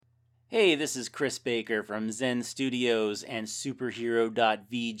Hey, this is Chris Baker from Zen Studios and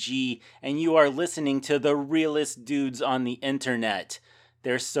Superhero.vg, and you are listening to the realest dudes on the internet.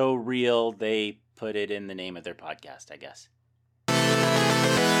 They're so real, they put it in the name of their podcast, I guess.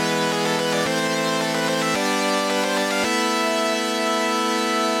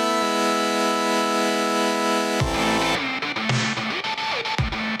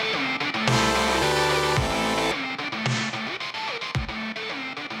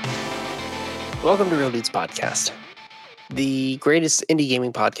 Welcome to Real Dudes Podcast, the greatest indie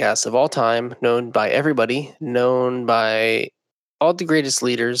gaming podcast of all time, known by everybody, known by all the greatest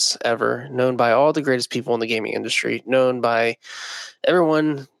leaders ever, known by all the greatest people in the gaming industry, known by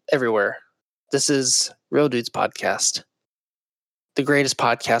everyone everywhere. This is Real Dudes Podcast, the greatest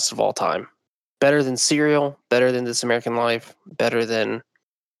podcast of all time. Better than Serial, better than This American Life, better than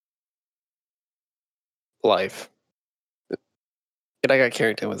life. And I got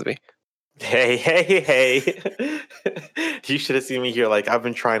Carrington with me. Hey. You should have seen me here. Like, I've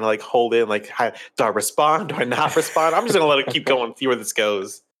been trying to hold in, do I respond? Do I not respond? I'm just going to let it keep going, see where this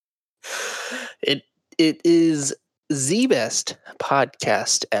goes. It is the best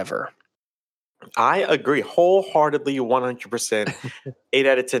podcast ever. I agree wholeheartedly, 100%. 8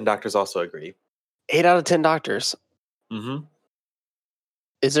 out of 10 doctors also agree. 8 out of 10 doctors. Mm-hmm.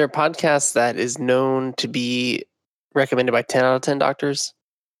 Is there a podcast that is known to be recommended by 10 out of 10 doctors?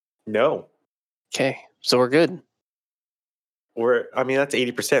 No. Okay, so we're good. That's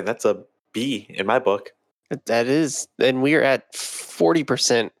 80%. That's a B in my book. That is. And we are at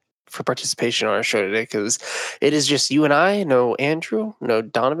 40% for participation on our show today because it is just you and I. No Andrew, no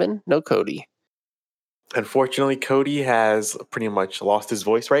Donovan, no Cody. Unfortunately, Cody has pretty much lost his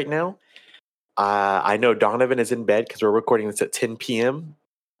voice right now. I know Donovan is in bed because we're recording this at 10 p.m.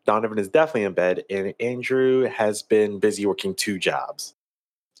 Donovan is definitely in bed, and Andrew has been busy working 2 jobs.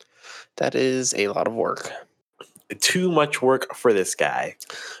 That is a lot of work. Too much work for this guy.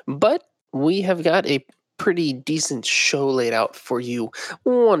 But we have got a pretty decent show laid out for you,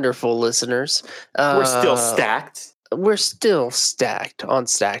 wonderful listeners. We're still stacked. We're still stacked on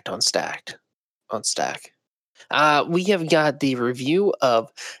stacked on stacked on stack. We have got the review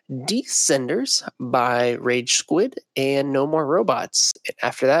of Descenders by Rage Squid and No More Robots. And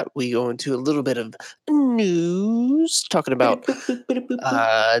after that, we go into a little bit of news, talking about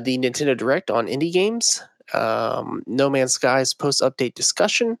the Nintendo Direct on indie games, No Man's Sky's post-update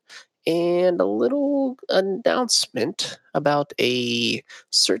discussion, and a little announcement about a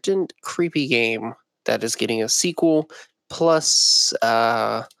certain creepy game that is getting a sequel, plus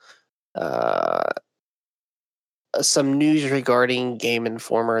some news regarding Game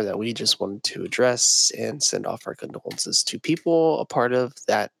Informer that we just wanted to address and send off our condolences to people a part of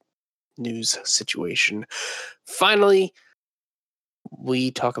that news situation. Finally,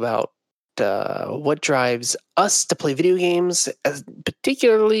 we talk about what drives us to play video games,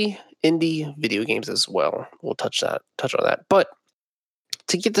 particularly indie video games as well. We'll touch on that. But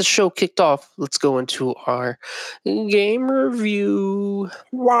to get the show kicked off, let's go into our game review.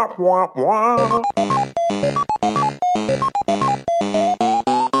 Wah, wah, wah.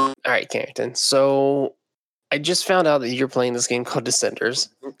 All right, Carrington. So I just found out that you're playing this game called Descenders.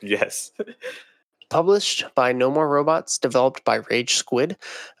 Yes. Published by No More Robots, developed by Rage Squid.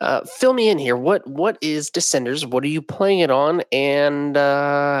 Fill me in here. What is Descenders? What are you playing it on? And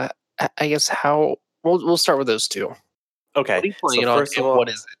I guess how we'll start with those two. Okay. What are you playing it on? And what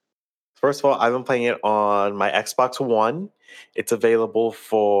is it? First of all, I've been playing it on my Xbox One. It's available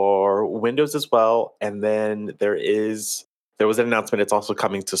for Windows as well. And then there was an announcement it's also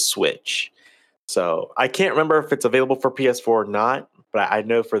coming to Switch. So I can't remember if it's available for PS4 or not, but I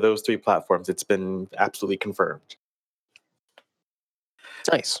know for those 3 platforms, it's been absolutely confirmed.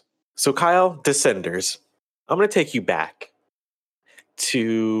 Nice. So Kyle, Descenders, I'm going to take you back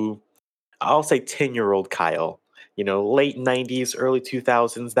to, I'll say 10-year-old Kyle. Late 90s, early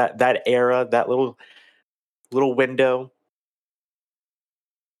 2000s, that era, that little window.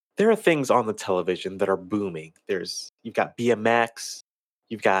 There are things on the television that are booming. You've got BMX,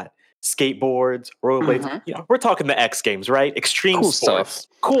 you've got skateboards, rollerblades. Mm-hmm. We're talking the X Games, right? Extreme Cool sports.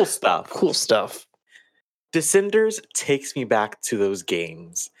 stuff. Cool stuff. Descenders takes me back to those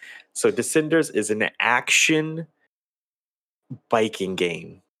games. So Descenders is an action biking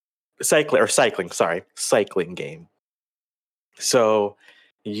game. Cycling game. So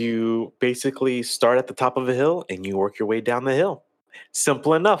you basically start at the top of a hill and you work your way down the hill.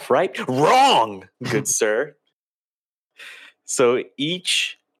 Simple enough, right? Wrong, good sir. So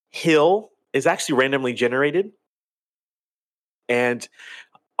each hill is actually randomly generated. And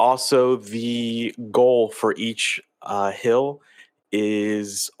also the goal for each hill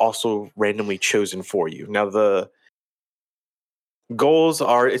is also randomly chosen for you. Now the goals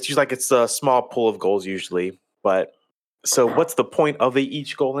are it's usually like it's a small pool of goals usually, but so what's the point of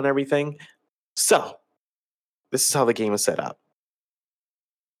each goal and everything? So this is how the game is set up.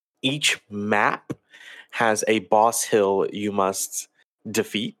 Each map has a boss hill you must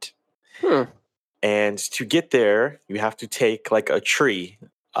defeat. And to get there, you have to take like a tree.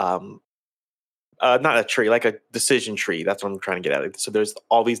 Not a tree, like a decision tree. That's what I'm trying to get at. So there's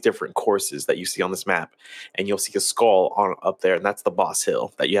all these different courses that you see on this map, and you'll see a skull on up there, and that's the boss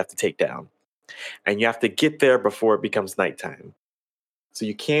hill that you have to take down. And you have to get there before it becomes nighttime. So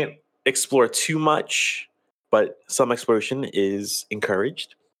you can't explore too much, but some exploration is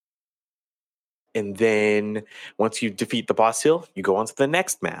encouraged. And then once you defeat the boss hill, you go on to the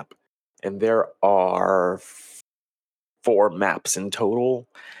next map. And there are 4 maps in total.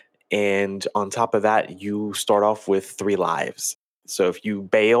 And on top of that, you start off with 3 lives. So if you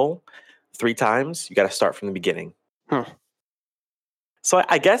bail 3 times, you got to start from the beginning. So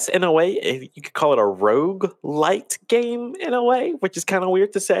I guess in a way, you could call it a rogue-light game in a way, which is kind of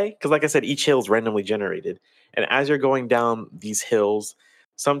weird to say. Because like I said, each hill is randomly generated. And as you're going down these hills,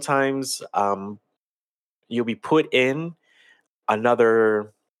 sometimes you'll be put in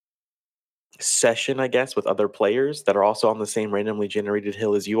another session, I guess, with other players that are also on the same randomly generated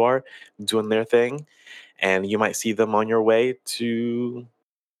hill as you are, doing their thing. And you might see them on your way to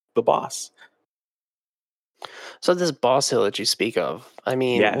the boss. So this boss hill that you speak of, I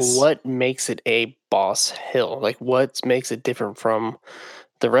mean, Yes. what makes it a boss hill? Like, what makes it different from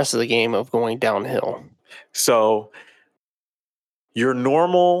the rest of the game of going downhill? So your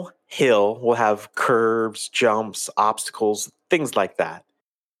normal hill will have curves, jumps, obstacles, things like that.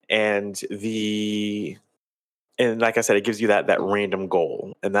 And like I said, it gives you that random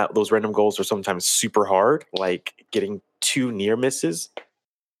goal. And those random goals are sometimes super hard, like getting 2 near misses.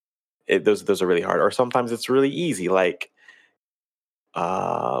 Those are really hard. Or sometimes it's really easy, like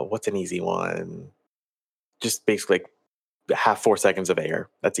what's an easy one? Just basically have 4 seconds of air.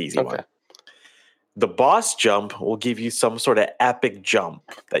 That's an easy one. The boss jump will give you some sort of epic jump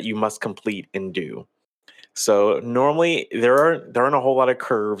that you must complete and do. So normally there aren't a whole lot of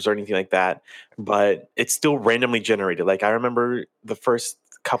curves or anything like that, but it's still randomly generated. Like I remember the first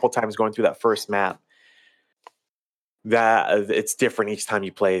couple times going through that first map, that it's different each time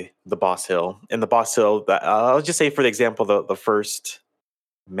you play the boss hill. And the boss hill, I'll just say for the example, the first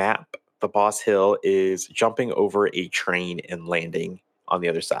map, the boss hill is jumping over a train and landing on the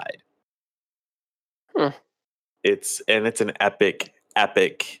other side. It's an epic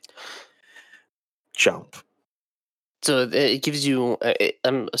jump. So it gives you,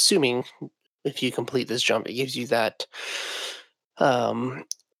 I'm assuming, if you complete this jump, it gives you that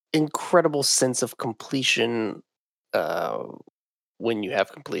incredible sense of completion when you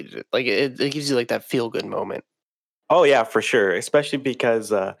have completed it. Like it gives you like that feel good moment. Oh yeah, for sure. Especially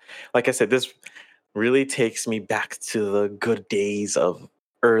because, like I said, this really takes me back to the good days of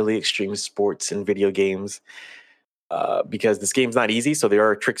early extreme sports and video games. Because this game's not easy, so there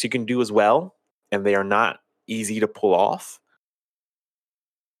are tricks you can do as well, and they are not easy to pull off.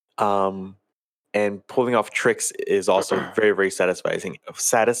 And pulling off tricks is also very, very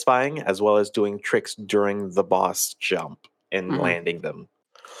satisfying, as well as doing tricks during the boss jump and landing them.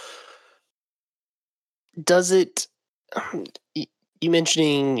 Does it? You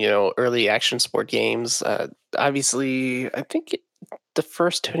mentioning early action sport games? Obviously, I think the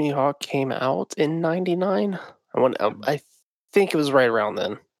first Tony Hawk came out in '99. I think it was right around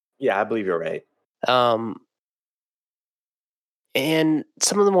then. Yeah, I believe you're right. And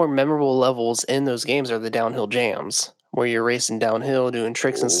some of the more memorable levels in those games are the downhill jams, where you're racing downhill, doing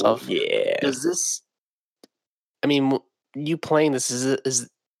tricks and stuff. Yeah. Does this? I mean, you playing this is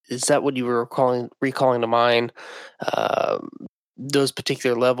that what you were recalling to mind? Those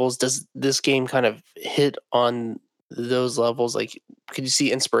particular levels. Does this game kind of hit on those levels? Like, could you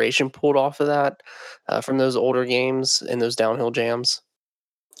see inspiration pulled off of that from those older games and those downhill jams?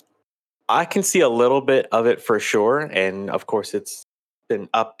 I can see a little bit of it for sure. And of course, it's been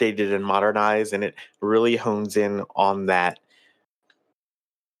updated and modernized, and it really hones in on that.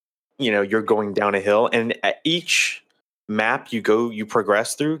 You're going down a hill, and at each map you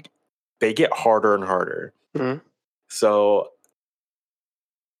progress through, they get harder and harder. So,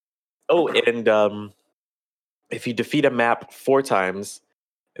 and if you defeat a map 4 times,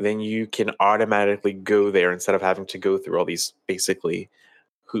 then you can automatically go there instead of having to go through all these basically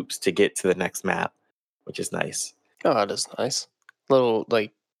hoops to get to the next map, which is nice. Oh, that is nice. Little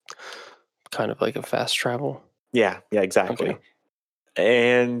kind of like a fast travel. Yeah, exactly. Okay.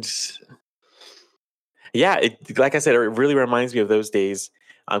 And Yeah, like I said, it really reminds me of those days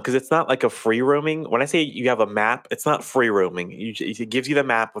because it's not like a free roaming. When I say you have a map, it's not free roaming. It gives you the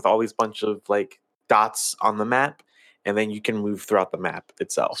map with all these bunch of like dots on the map, and then you can move throughout the map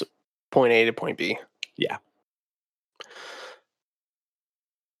itself. So, point A to point B. Yeah.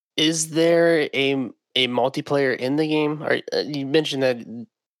 Is there a multiplayer in the game? Or you mentioned that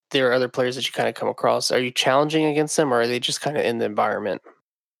there are other players that you kind of come across. Are you challenging against them, or are they just kind of in the environment?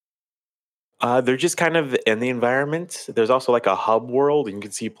 They're just kind of in the environment. There's also like a hub world, and you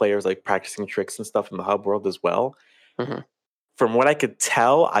can see players like practicing tricks and stuff in the hub world as well. Mm-hmm. From what I could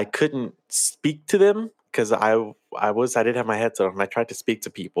tell, I couldn't speak to them because I didn't have my headset on. I tried to speak to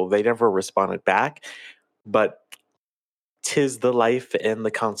people. They never responded back. But 'tis the life in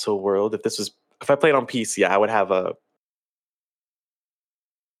the console world. If I played on PC,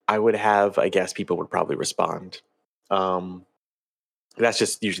 I guess people would probably respond. That's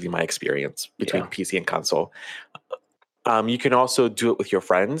just usually my experience between PC and console. You can also do it with your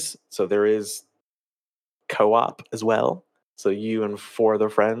friends. So there is co-op as well. So you and 4 other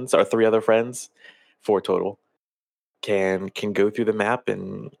friends, or 3 other friends, 4 total, can go through the map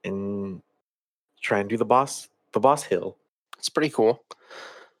and try and do the boss hill. It's pretty cool.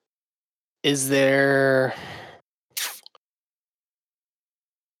 Is there,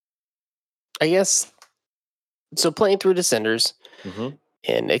 I guess, so playing through Descenders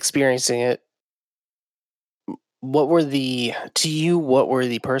and experiencing it, what were the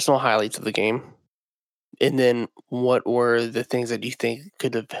personal highlights of the game? And then what were the things that you think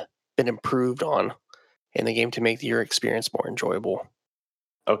could have been improved on in the game to make your experience more enjoyable?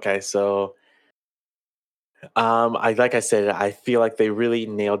 Okay, so like I said, I feel like they really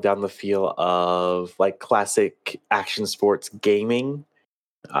nailed down the feel of like classic action sports gaming.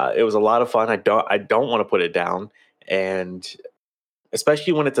 It was a lot of fun. I don't want to put it down, and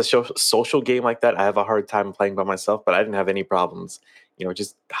especially when it's a social game like that, I have a hard time playing by myself. But I didn't have any problems,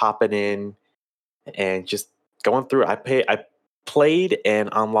 just hopping in and just going through. I played and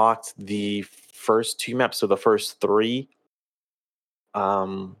unlocked the first 2 maps, so the first 3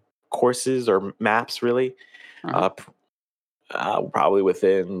 courses or maps, really. Probably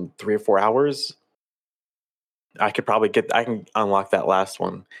within 3 or 4 hours. I can unlock that last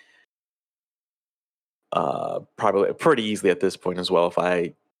one probably pretty easily at this point as well if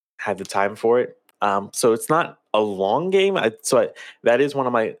I had the time for it. So it's not a long game. That is one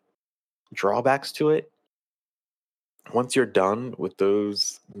of my drawbacks to it. Once you're done with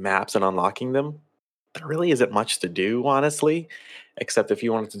those maps and unlocking them, there really isn't much to do, honestly, except if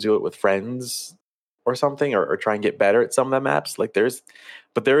you wanted to do it with friends or something, or try and get better at some of the maps. But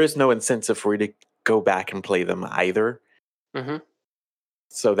there is no incentive for you to go back and play them either. Mm-hmm.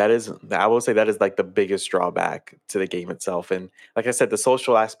 So I will say that is like the biggest drawback to the game itself. And like I said, the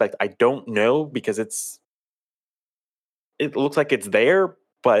social aspect, I don't know because it looks like it's there,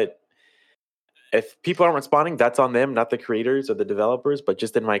 but if people aren't responding, that's on them, not the creators or the developers. But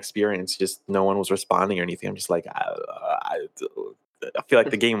just in my experience, just no one was responding or anything. I'm just like, I feel like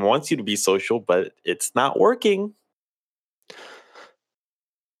the game wants you to be social, but it's not working.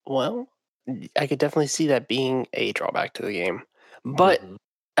 Well, I could definitely see that being a drawback to the game. But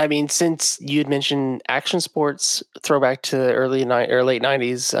I mean, since you had mentioned action sports, throwback to the late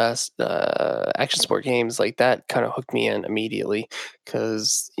 '90s action sport games, like that kind of hooked me in immediately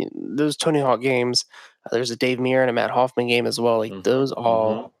because those Tony Hawk games. There's a Dave Mirra and a Matt Hoffman game as well. Like those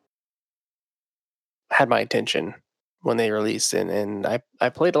all had my attention when they released, and I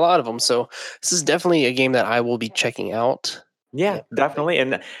played a lot of them. So this is definitely a game that I will be checking out. Yeah, definitely.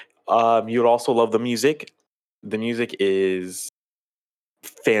 And you would also love the music. The music is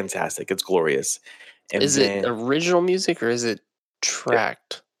fantastic. It's glorious. And is it original music or is it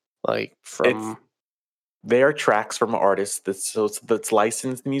tracked like from? They are tracks from artists that's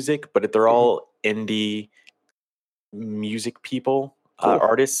licensed music, but they're all indie music people,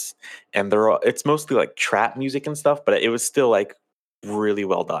 artists, and it's mostly like trap music and stuff. But it was still like really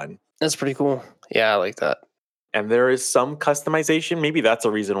well done. That's pretty cool. Yeah, I like that. And there is some customization. Maybe that's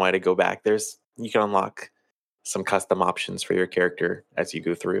a reason why to go back. You can unlock some custom options for your character as you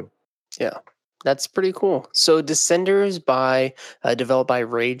go through. Yeah, that's pretty cool. So Descenders developed by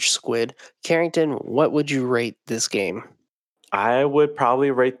Rage Squid. Carrington, what would you rate this game? I would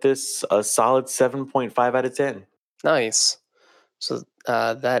probably rate this a solid 7.5 out of 10. Nice. So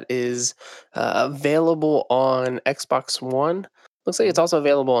that is available on Xbox One. Looks like it's also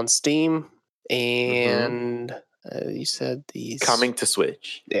available on Steam. And you said coming to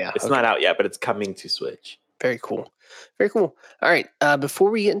Switch. Yeah, it's not out yet, but it's coming to Switch. Very cool. Very cool. All right. Before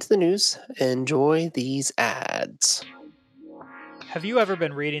we get into the news, enjoy these ads. Have you ever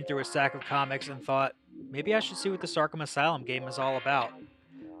been reading through a stack of comics and thought, Maybe I should see what this Arkham Asylum game is all about.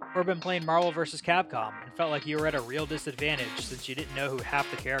 Or been playing Marvel vs. Capcom and felt like you were at a real disadvantage since you didn't know who half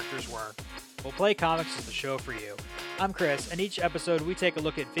the characters were. Well, Play Comics is the show for you. I'm Chris, and each episode we take a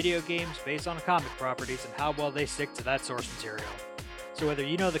look at video games based on comic properties and how well they stick to that source material. So whether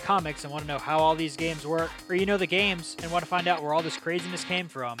you know the comics and want to know how all these games work, or you know the games and want to find out where all this craziness came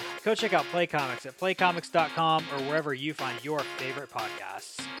from, go check out Play Comics at playcomics.com or wherever you find your favorite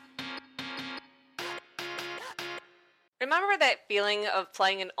podcasts. Remember that feeling of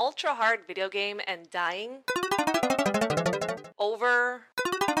playing an ultra-hard video game and dying? Over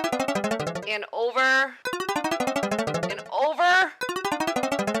and over and over?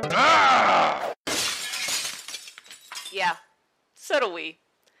 Yeah, so do we.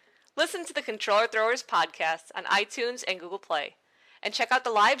 Listen to the Controller Throwers podcast on iTunes and Google Play. And check out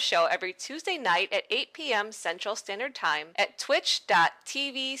the live show every Tuesday night at 8 p.m. Central Standard Time at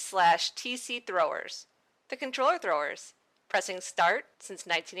twitch.tv/TCThrowers. The Controller Throwers, pressing start since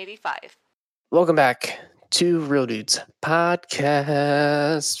 1985. Welcome back to Real Dudes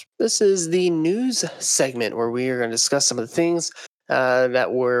Podcast. This is the news segment where we are going to discuss some of the things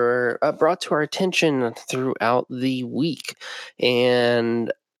that were brought to our attention throughout the week.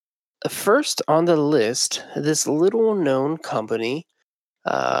 And first on the list, this little known company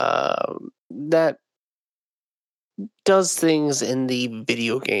that does things in the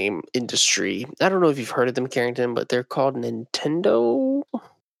video game industry. I don't know if you've heard of them, Carrington, but they're called Nintendo.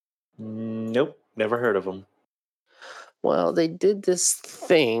 Nope, never heard of them. Well, they did this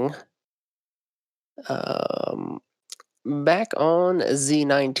thing back on the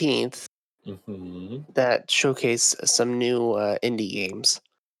 19th that showcased some new indie games.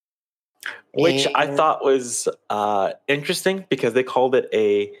 Which I And- thought was interesting because they called it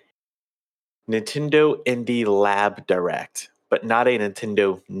a Nintendo Indie Lab Direct, but not a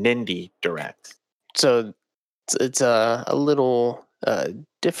Nintendo Nindy Direct. So it's a little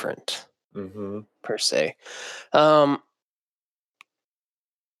different Mm-hmm. per se.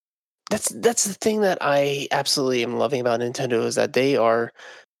 That's the thing that I absolutely am loving about Nintendo is that they are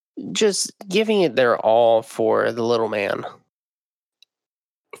just giving it their all for the little man.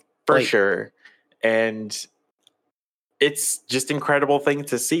 For Like- sure. And it's just incredible thing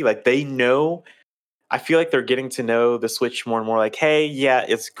to see. Like they know, I feel like they're getting to know the Switch more and more. Like, hey, yeah,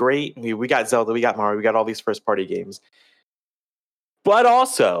 it's great. We got Zelda, we got Mario, we got all these first party games. But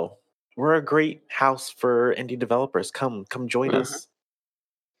also, we're a great house for indie developers. Come join us.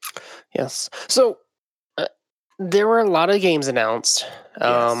 Yes. So there were a lot of games announced.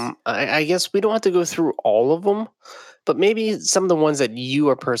 Yes. I guess we don't have to go through all of them, but maybe some of the ones that you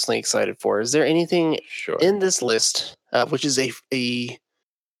are personally excited for. Is there anything Sure. in this list, which is a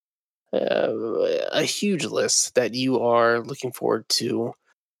huge list, that you are looking forward to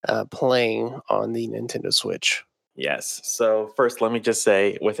playing on the Nintendo Switch? Yes. So first, let me just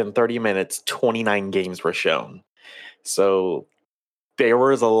say, within 30 minutes, 29 games were shown. So there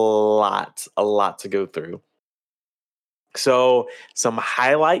was a lot to go through. So some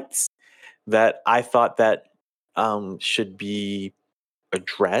highlights that I thought that should be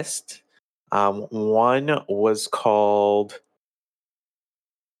addressed. One was called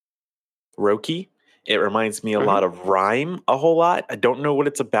Roki. It reminds me a lot of Rhyme a whole lot. I don't know what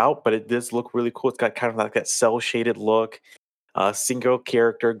it's about, but it does look really cool. It's got kind of like that cell shaded look. Single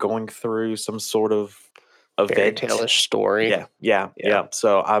character going through some sort of Fairy event. tale-ish story. Yeah.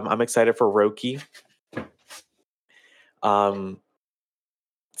 So I'm excited for Roki.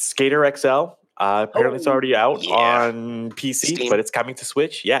 Skater XL. Apparently it's already out on PC, Steam. but it's coming to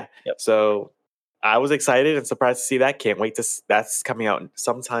Switch. Yeah. Yep. So I was excited and surprised to see that. Can't wait to. That's coming out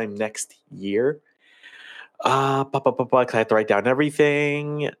sometime next year. I have to write down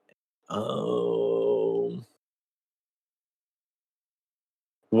everything.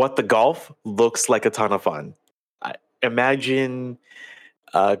 What the Golf looks like a ton of fun. Imagine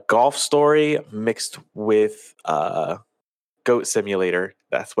a golf story mixed with Goat Simulator.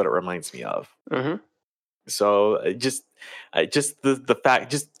 That's what it reminds me of. Mm-hmm. So just the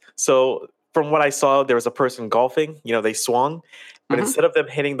fact, so from what I saw, there was a person golfing. You know, they swung, but instead of them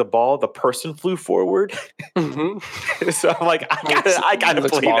hitting the ball, the person flew forward. Mm-hmm. So I'm like, I gotta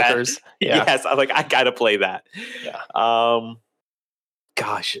Looks play that. bonkers. Yeah. Yes, I'm like, I gotta play that. Yeah.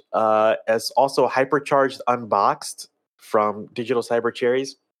 As also Hypercharged Unboxed from Digital Cyber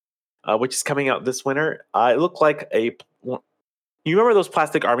Cherries, which is coming out this winter. It looked like you remember those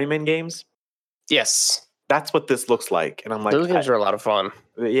Plastic Army Men games? Yes. That's what this looks like, and I'm like, Those games are a lot of fun.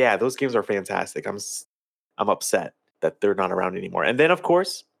 yeah, those games are fantastic. I'm upset that they're not around anymore. And then of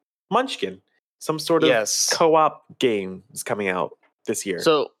course, Munchkin, some sort of Yes. co-op game is coming out this year.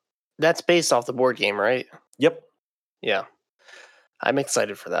 So That's based off the board game, right? Yep. Yeah. I'm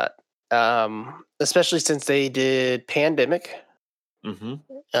excited for that. Especially since they did Pandemic,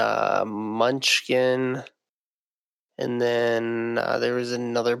 Mm-hmm. Munchkin, and then there was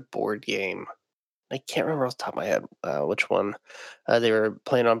another board game. I can't remember off the top of my head which one they were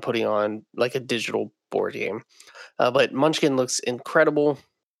planning on putting on, like a digital board game. But Munchkin looks incredible.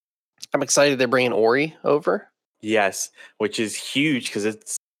 I'm excited they're bringing Ori over. Yes, which is huge because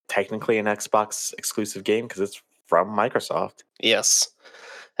it's technically an Xbox exclusive game because it's from Microsoft. Yes.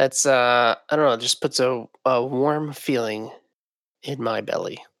 That's, I don't know, it just puts a warm feeling in my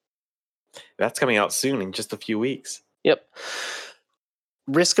belly. That's coming out soon in just a few weeks. Yep.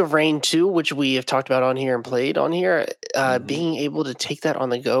 Risk of Rain 2, which we have talked about on here and played on here, being able to take that on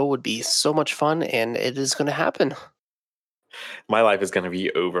the go would be so much fun, and it is going to happen. My life is going to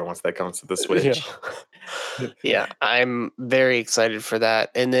be over once that comes to the Switch. Yeah, I'm very excited for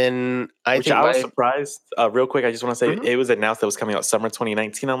that. And then I was surprised. Real quick, I just want to say it was announced that it was coming out summer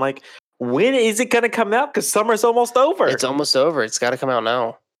 2019. I'm like, when is it going to come out? Because summer's almost over. It's almost over. It's got to come out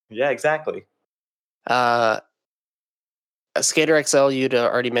now. Yeah, exactly. Skater XL, you'd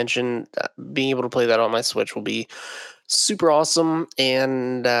already mentioned. Being able to play that on my Switch will be super awesome.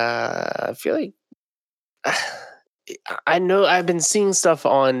 And I feel like I know I've been seeing stuff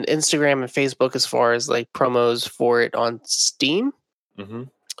on Instagram and Facebook as far as like promos for it on Steam. Mm-hmm.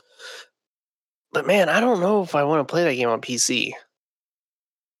 But man, I don't know if I want to play that game on PC.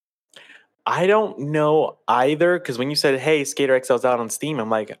 I don't know either, because when you said, hey, Skater XL's out on Steam, I'm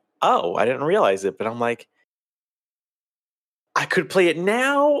like, oh, I didn't realize it. But I'm like, I could play it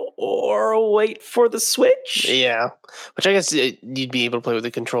now or wait for the Switch. Yeah, which I guess you'd be able to play with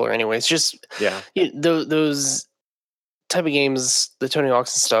the controller anyways. Just those type of games, the Tony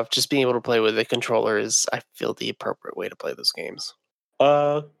Hawk's and stuff, just being able to play with the controller is, I feel, the appropriate way to play those games.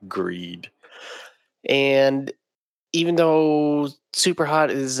 Agreed. And even though Super Hot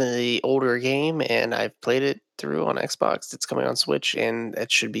is an older game and I've played it through on Xbox, it's coming on Switch and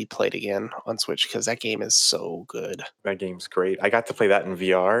it should be played again on Switch because that game is so good. That game's great. I got to play that in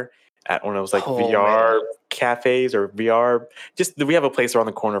VR at one of those VR cafes or VR. We have a place around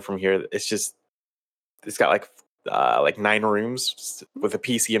the corner from here. It's got like 9 rooms with a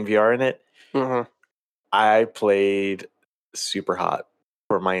PC and VR in it. Mm-hmm. I played Super Hot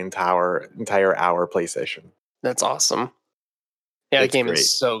for my entire hour PlayStation. That's awesome. Yeah, the game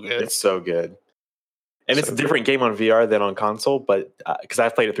is so good. It's so good. And it's a different game on VR than on console, but because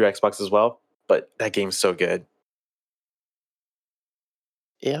I've played it through Xbox as well, but that game's so good.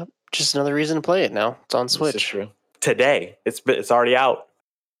 Yeah, just another reason to play it now. It's on Switch. This is true. Today. It's already out.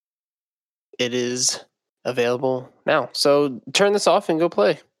 It is available now. So turn this off and go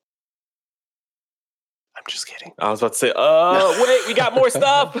play. I'm just kidding. I was about to say, wait, we got more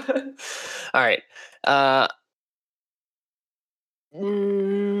stuff. All right.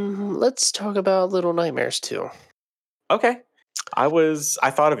 Let's talk about Little Nightmares 2. Okay. I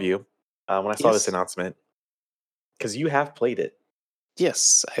thought of you when I saw this announcement because you have played it.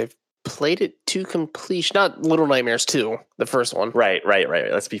 Yes, I've played it to completion. Not Little Nightmares 2, the first one. Right.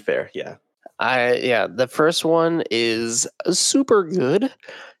 Let's be fair. Yeah. The first one is super good,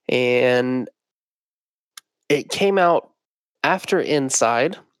 and it came out after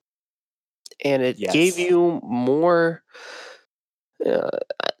Inside, and it gave you more.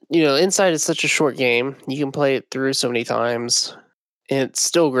 Inside is such a short game. You can play it through so many times. And it's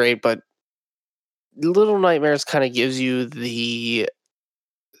still great, but Little Nightmares kind of gives you the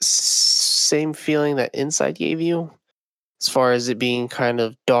same feeling that Inside gave you, as far as it being kind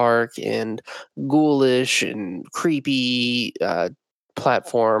of dark and ghoulish and creepy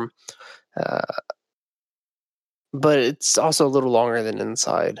platform. But it's also a little longer than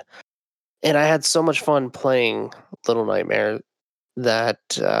Inside. And I had so much fun playing Little Nightmares that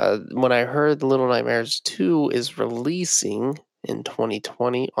when I heard Little Nightmares 2 is releasing in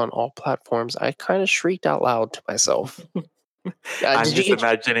 2020 on all platforms, I kind of shrieked out loud to myself. I'm just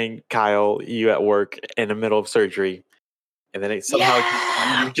imagining Kyle, you at work in the middle of surgery, and then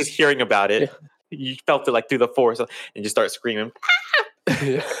somehow you're just hearing about it. You felt it like through the force and just start screaming.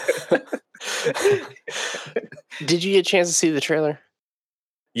 Did you get a chance to see the trailer?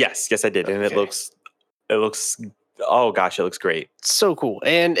 Yes, I did, and it looks. Oh gosh, it looks great. So cool.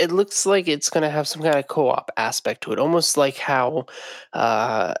 And it looks like it's going to have some kind of co-op aspect to it, almost like how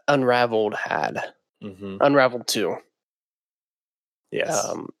Unraveled had. Mm-hmm. Unraveled 2.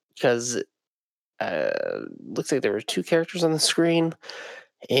 Yes. Because looks like there were 2 characters on the screen,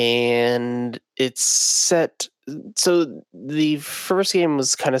 and it's set. So the first game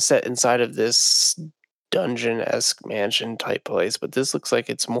was kind of set inside of this dungeon-esque mansion type place, but this looks like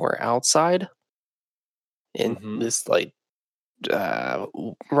it's more outside in this like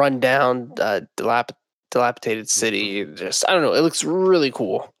rundown, dilapidated city. Just I don't know. It looks really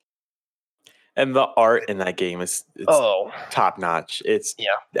cool. And the art in that game is top notch. It's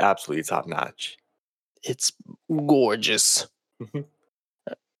absolutely top notch. It's gorgeous.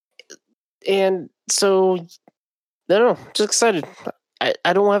 And so, I don't know, just excited.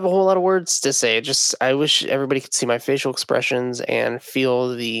 I don't have a whole lot of words to say. I wish everybody could see my facial expressions and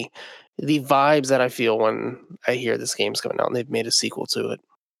feel the vibes that I feel when I hear this game's coming out and they've made a sequel to it.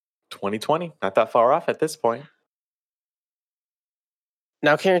 2020, not that far off at this point.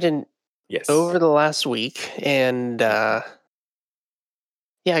 Now, Carrington, yes, over the last week, and I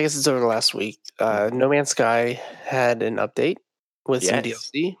guess it's over the last week, No Man's Sky had an update with some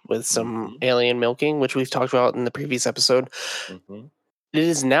DLC, with some alien milking, which we've talked about in the previous episode. It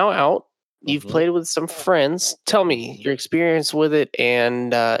is now out. You've played with some friends. Tell me your experience with it,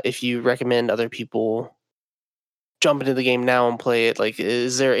 and if you recommend other people jump into the game now and play it. Like,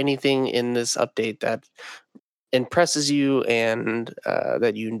 is there anything in this update that impresses you and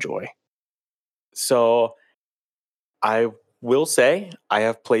that you enjoy? So, I will say I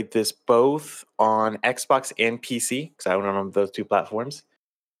have played this both on Xbox and PC because I own on those two platforms.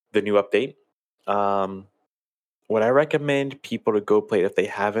 The new update. Would I recommend people to go play it if they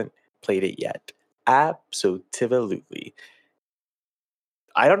haven't played it yet? Absolutely.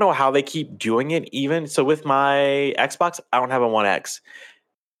 I don't know how they keep doing it even. So with my Xbox, I don't have a One X.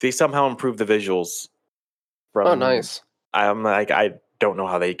 They somehow improved the visuals. Oh, nice. I'm like, I don't know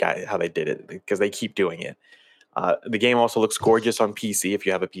how they did it because they keep doing it. The game also looks gorgeous on PC if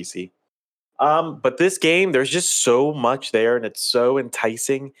you have a PC. But this game, there's just so much there and it's so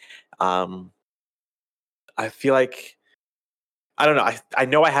enticing. I feel like, I don't know. I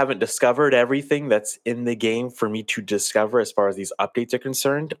know I haven't discovered everything that's in the game for me to discover as far as these updates are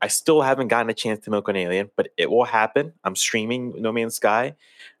concerned. I still haven't gotten a chance to milk an alien, but it will happen. I'm streaming No Man's Sky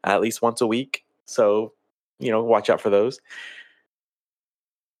at least once a week. So, watch out for those.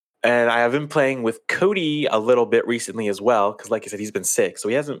 And I have been playing with Cody a little bit recently as well, because like I said, he's been sick. So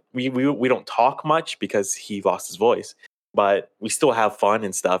we don't talk much because he lost his voice, but we still have fun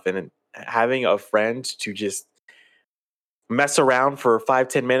and stuff. And having a friend to just mess around for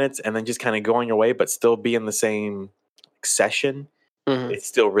 5-10 minutes and then just kind of go on your way, but still be in the same session, it's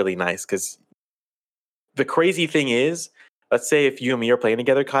still really nice. Because the crazy thing is, let's say if you and me are playing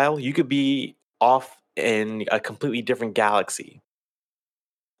together, Kyle, you could be off in a completely different galaxy.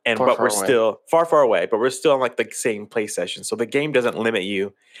 But we're still far away, but we're still in like the same play session. So the game doesn't limit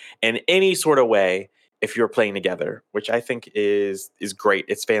you in any sort of way if you're playing together, which I think is great.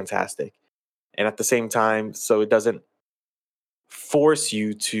 It's fantastic. And at the same time, so it doesn't force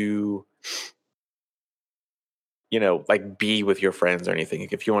you to, like be with your friends or anything.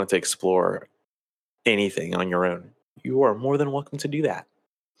 If you wanted to explore anything on your own, you are more than welcome to do that.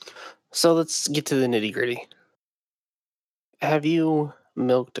 So let's get to the nitty-gritty. Have you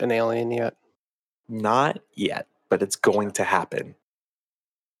milked an alien yet? Not yet, but it's going to happen.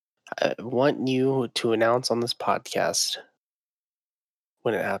 I want you to announce on this podcast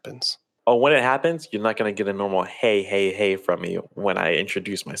when it happens. Oh, when it happens, you're not going to get a normal hey from me when I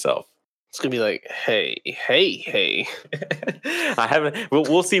introduce myself. It's going to be like, hey. I haven't.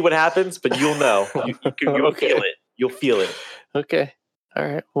 We'll see what happens, but you'll know. You'll feel it. You'll feel it. Okay. All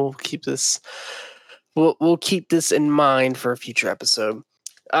right. We'll keep this. We'll keep this in mind for a future episode.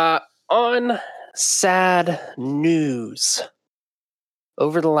 On sad news,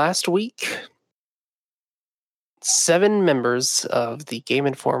 over the last week, 7 members of the Game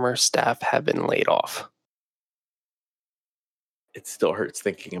Informer staff have been laid off. It still hurts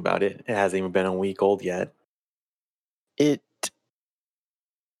thinking about it. It hasn't even been a week old yet. It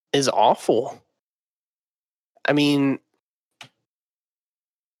is awful. I mean,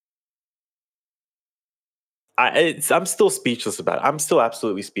 I'm still speechless about it. I'm still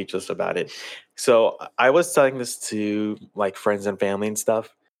absolutely speechless about it. So I was telling this to like friends and family and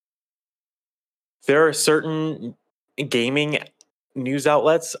stuff. There are certain gaming news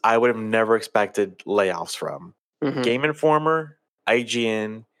outlets I would have never expected layoffs from. Game Informer,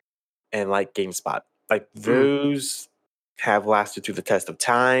 IGN, and like GameSpot. Like those have lasted through the test of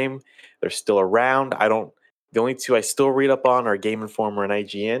time. They're still around. The only two I still read up on are Game Informer and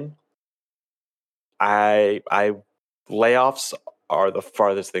IGN. Layoffs are the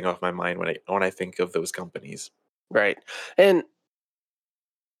farthest thing off my mind when I think of those companies. Right. And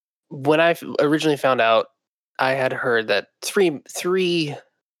when I originally found out, I had heard that three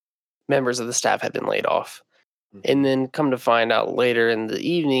members of the staff had been laid off. And then come to find out later in the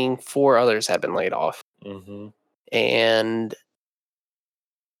evening, 4 others had been laid off. Mm-hmm. And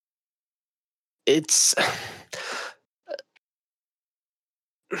it's I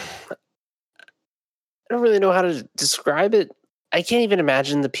don't really know how to describe it. I can't even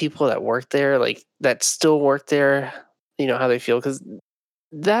imagine the people that work there, like that still work there, how they feel, because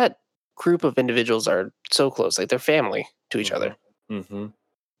that group of individuals are so close, like they're family to each other. Mm-hmm.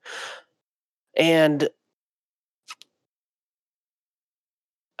 And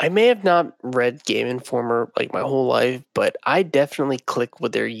I may have not read Game Informer like my whole life, but I definitely click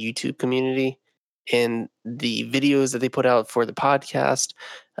with their YouTube community and the videos that they put out for the podcast,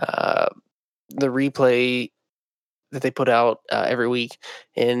 the replay that they put out every week,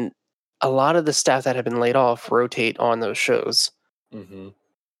 and a lot of the staff that have been laid off rotate on those shows. Mm-hmm.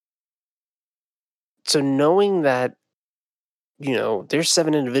 So knowing that, there's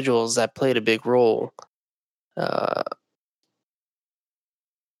 7 individuals that played a big role on,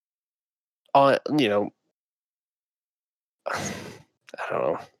 I don't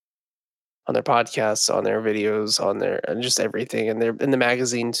know, on their podcasts, on their videos, on their just everything, and they're in the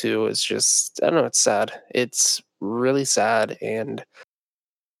magazine too. It's just, I don't know, it's sad. It's really sad, and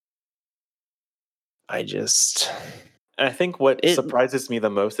I just. And I think what surprises me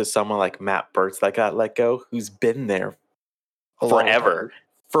the most is someone like Matt Burtz that got let go, who's been there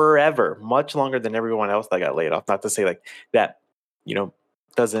forever, much longer than everyone else that got laid off. Not to say like that,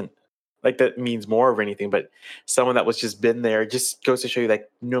 doesn't like that means more or anything, but someone that was just been there just goes to show you, like,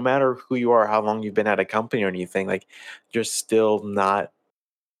 no matter who you are, how long you've been at a company or anything, like you're still not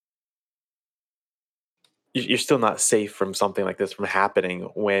safe from something like this from happening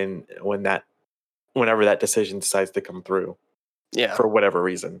whenever that decision decides to come through. Yeah. For whatever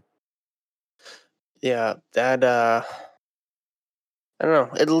reason. Yeah, that I don't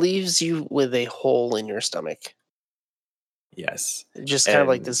know. It leaves you with a hole in your stomach. Yes. Just kind of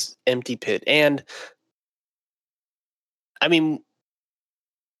like this empty pit. And I mean,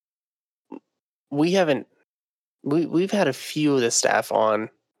 we've had a few of the staff on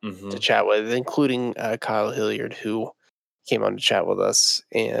to chat with, including Kyle Hilliard, who came on to chat with us,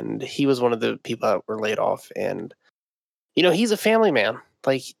 and he was one of the people that were laid off. And he's a family man.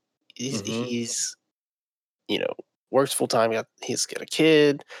 Like he's works full time. He's got a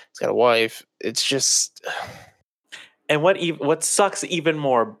kid. He's got a wife. It's just. And what sucks even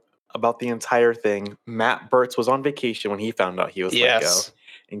more about the entire thing, Matt Burtz was on vacation when he found out he was let go.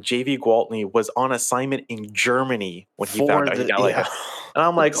 And JV Gwaltney was on assignment in Germany when he found out he got let go. And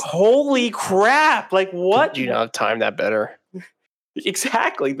I'm like, holy crap. Like, what? Could you not have timed that better?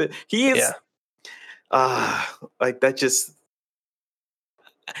 Exactly. He is. Like, that just.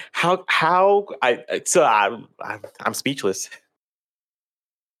 I'm speechless.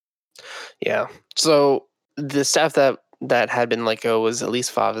 Yeah. So the staff that had been let go was Elise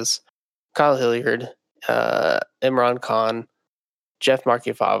Favas, Kyle Hilliard, Imran Khan, Jeff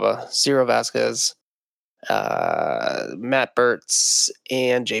Markiafava, Ciro Vasquez, Matt Burtz,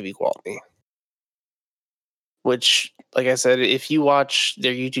 and JV Gwaltney. Which, like I said, if you watch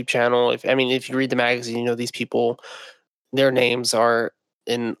their YouTube channel, if you read the magazine, these people, their names are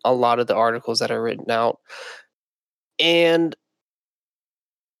in a lot of the articles that are written out. And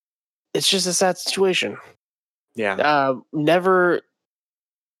it's just a sad situation. Yeah. We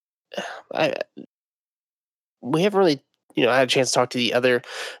haven't really, had a chance to talk to the other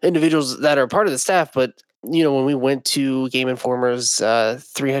individuals that are part of the staff, but when we went to Game Informer's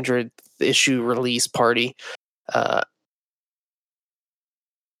 300th issue release party,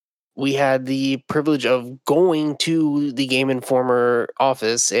 we had the privilege of going to the Game Informer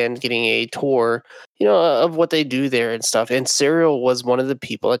office and getting a tour, of what they do there and stuff. And Cyril was one of the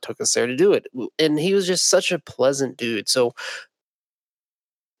people that took us there to do it. And he was just such a pleasant dude. So,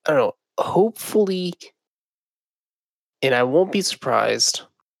 I don't know, hopefully, and I won't be surprised,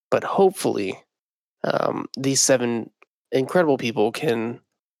 but hopefully these 7 incredible people can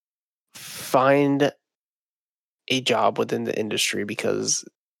find a job within the industry, because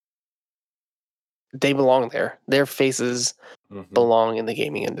they belong there. Their faces belong in the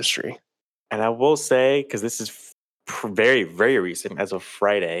gaming industry. And I will say, because this is very, very recent, as of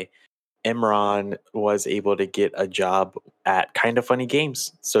Friday, Imran was able to get a job at Kind of Funny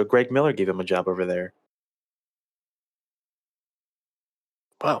Games. So Greg Miller gave him a job over there.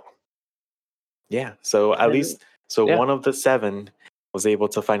 Wow. Yeah. So at least, one of the 7 was able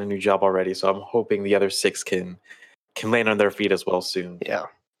to find a new job already. So I'm hoping the other 6 can land on their feet as well soon. Yeah.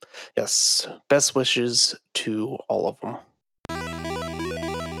 Yes. Best wishes to all of them.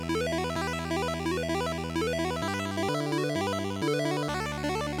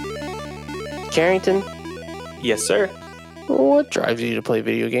 Carrington? Yes, sir. What drives you to play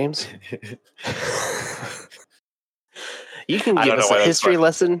video games? You can I give don't know us why a that's history funny.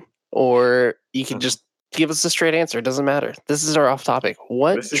 lesson, or you can Mhm. just give us a straight answer. It doesn't matter. This is our off topic.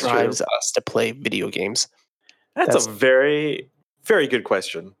 What This is drives true. us to play video games? That's a very, very good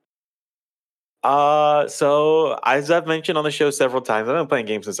question. So as I've mentioned on the show several times, I've been playing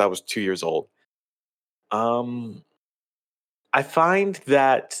games since I was 2 years old. I find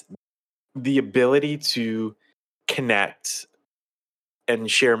that the ability to connect and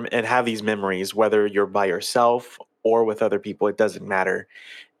share and have these memories, whether you're by yourself or with other people, it doesn't matter,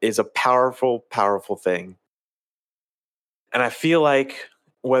 is a powerful, powerful thing. And I feel like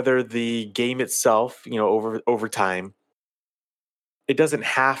whether the game itself, over time, it doesn't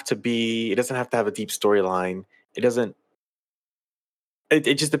have to be, it doesn't have to have a deep storyline. It doesn't,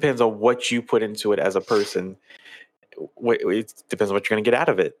 it just depends on what you put into it as a person. It depends on what you're going to get out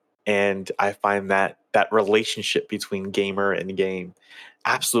of it. And I find that relationship between gamer and game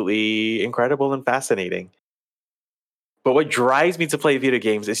absolutely incredible and fascinating. But what drives me to play video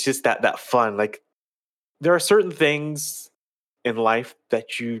games is just that fun. Like, there are certain things in life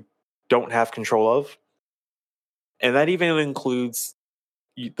that you don't have control of, and that even includes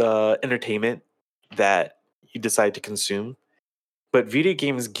the entertainment that you decide to consume. But video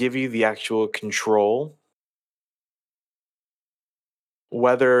games give you the actual control,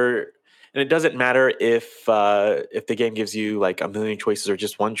 whether, and it doesn't matter if the game gives you like a million choices or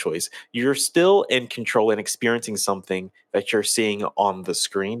just one choice. You're still in control and experiencing something that you're seeing on the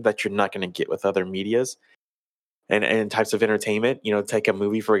screen that you're not going to get with other medias and types of entertainment. Take a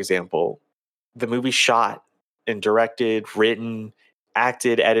movie for example. The movie shot and directed, written,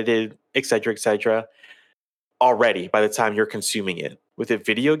 acted, edited, etc., already by the time you're consuming it. With a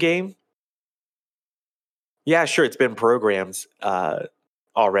video game, yeah, sure, it's been programmed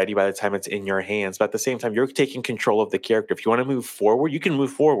already by the time it's in your hands, but at the same time, you're taking control of the character. If you want to move forward, you can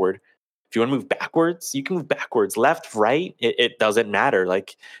move forward. If you want to move backwards, you can move backwards. Left, right, it doesn't matter.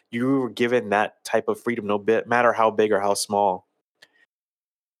 Like, you were given that type of freedom, no matter how big or how small.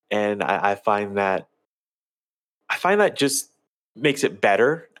 And I find that just makes it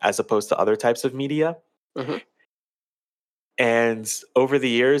better as opposed to other types of media. Mhm. And over the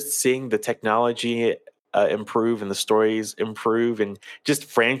years, seeing the technology improve and the stories improve and just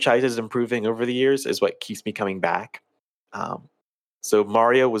franchises improving over the years is what keeps me coming back. Um, so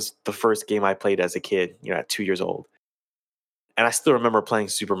Mario was the first game I played as a kid, at 2 years old. And I still remember playing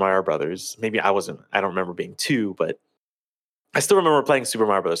Super Mario Brothers. Maybe I don't remember being 2, but I still remember playing Super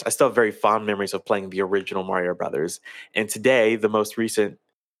Mario Brothers. I still have very fond memories of playing the original Mario Brothers. And today, the most recent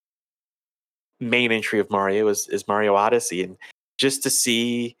main entry of Mario is Mario Odyssey. And just to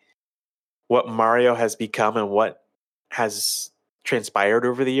see what Mario has become and what has transpired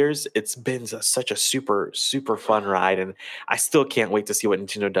over the years, it's been such a super, super fun ride. And I still can't wait to see what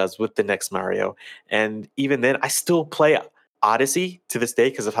Nintendo does with the next Mario. And even then, I still play Odyssey to this day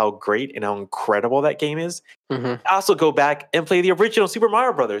because of how great and how incredible that game is. Mhm. I also go back and play the original Super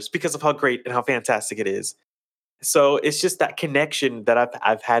Mario Brothers because of how great and how fantastic it is. So it's just that connection that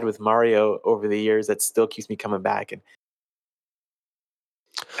I've had with Mario over the years that still keeps me coming back, and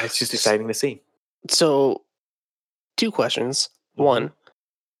it's just exciting to see. So, 2 questions. Mhm. One,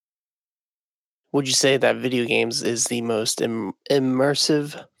 would you say that video games is the most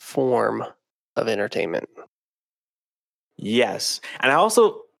immersive form of entertainment? Yes, and I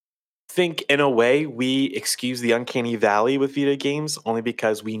also think in a way we excuse the uncanny valley with video games only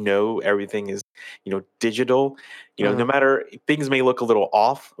because we know everything is, digital. No Mhm. matter, things may look a little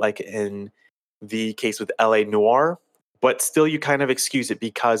off, like in the case with LA Noir, but still you kind of excuse it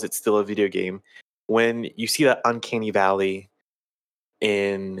because it's still a video game. When you see that uncanny valley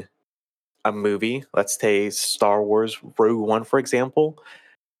in a movie, let's say Star Wars Rogue One, for example,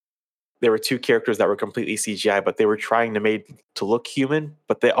 there were 2 characters that were completely CGI, but they were trying to make to look human,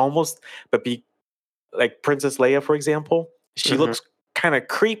 but they almost, but be like Princess Leia, for example, she Mhm. looks kind of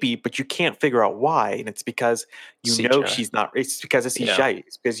creepy, but you can't figure out why. And it's because CGI. she's not, it's because of Yeah. CGI.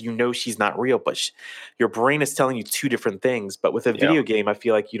 It's because she's not real, but your brain is telling you 2 different things. But with a Yeah. video game, I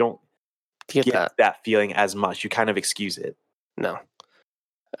feel like you don't Get get that? that feeling as much. You kind of excuse it. No.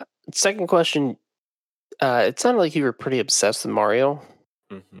 Second question, it sounded like you were pretty obsessed with Mario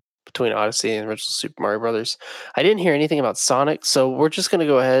Mhm. between Odyssey and original Super Mario Brothers. I didn't hear anything about Sonic, so we're just gonna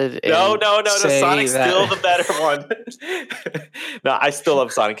go ahead and No. say Sonic's that still the better one. No, I still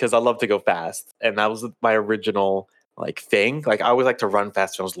love Sonic because I love to go fast, and that was my original thing. Like, I always like to run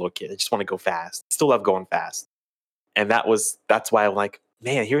fast when I was a little kid. I just want to go fast. Still love going fast, and that's why I'm like,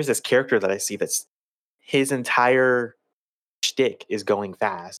 man, here's this character that I see that's his entire shtick is going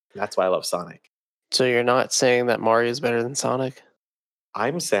fast. That's why I love Sonic. So you're not saying that Mario is better than Sonic?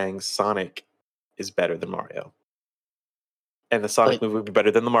 I'm saying Sonic is better than Mario. And the Sonic Like- movie would be better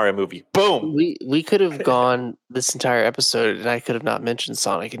than the Mario movie. Boom! We could have gone this entire episode, and I could have not mentioned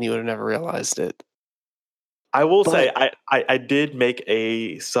Sonic, and you would have never realized it. I will But- say, I did make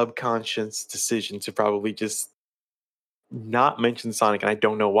a subconscious decision to probably just not mention Sonic, and I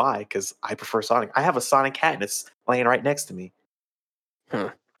don't know why, because I prefer Sonic. I have a Sonic hat, and it's laying right next to me.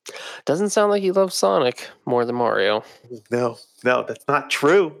 Doesn't sound like you love Sonic more than Mario. No, that's not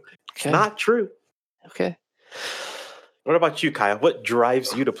true. It's Okay. not true. Okay. What about you, Kyle? What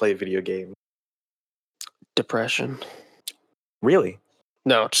drives you to play video games? Depression. Really?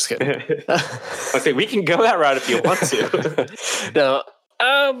 No, just kidding. Okay, we can go that route if you want to. No.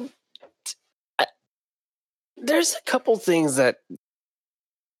 There's a couple things that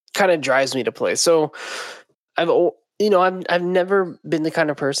kind of drives me to play. So I've never been the kind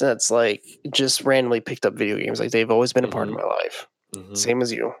of person that's like just randomly picked up video games. Like they've always been a part of my life. Mhm. Same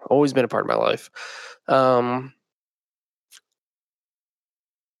as you. Always been a part of my life.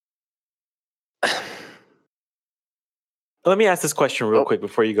 Let me ask this question real Oh. quick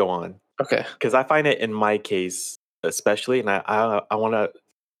before you go on, Okay. because I find it in my case especially, and I want to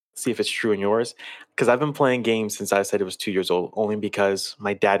see if it's true in yours, because I've been playing games since I said it was 2 years old, only because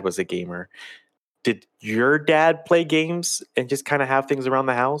my dad was a gamer. Did your dad play games and just kind of have things around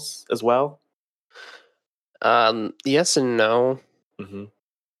the house as well? Yes and no. Mm-hmm.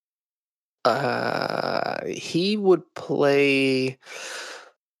 He would play.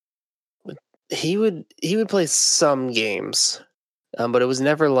 He would play some games, but it was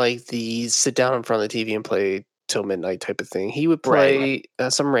never like the sit down in front of the TV and play till midnight type of thing. He would play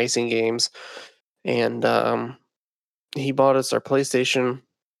some racing games, and he bought us our PlayStation.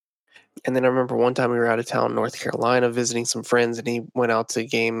 And then I remember one time we were out of town, North Carolina, visiting some friends, and he went out to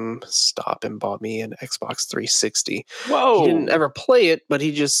GameStop and bought me an Xbox 360. Whoa! He didn't ever play it, but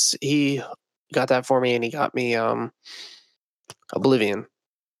he got that for me, and he got me Oblivion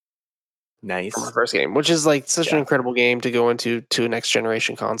Nice. for my first game, which is like such an Yeah. incredible game to go into to a next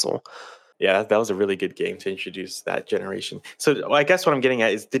generation console. Yeah, that was a really good game to introduce that generation. So I guess what I'm getting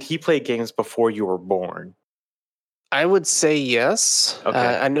at is, did he play games before you were born? I would say yes. Okay.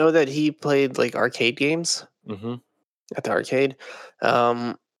 I know that he played like arcade games Mm-hmm. at the arcade.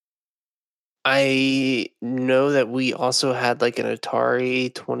 I know that we also had like an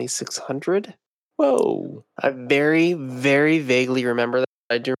Atari 2600. Whoa! I very, very vaguely remember that.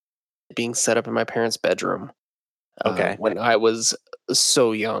 I do remember it being set up in my parents' bedroom. Okay. When I was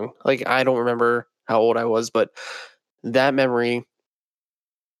so young. Like, I don't remember how old I was, but that memory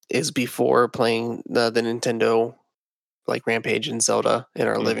is before playing the Nintendo, like Rampage and Zelda in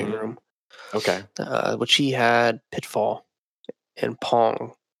our living Mhm. room, Okay. which he had Pitfall and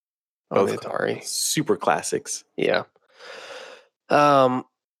Pong on the Both Atari. super classics. Yeah.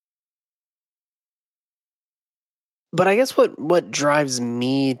 But I guess what drives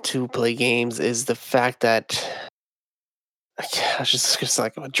me to play games is the fact that, gosh, it's just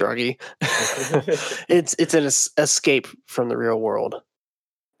like I'm a druggie. it's an escape from the real world.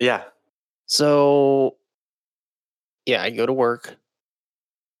 Yeah. So, yeah, I go to work,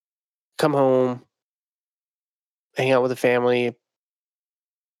 come home, hang out with the family,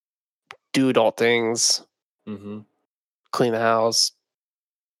 do adult things, Mm-hmm. clean the house,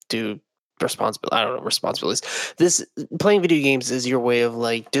 do responsibilities. This playing video games is your way of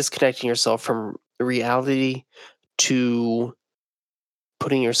like disconnecting yourself from reality to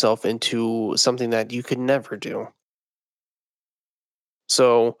putting yourself into something that you could never do.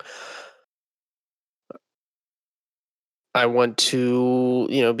 So I want to,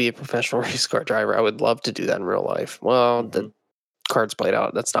 be a professional race car driver. I would love to do that in real life. Well, the cards played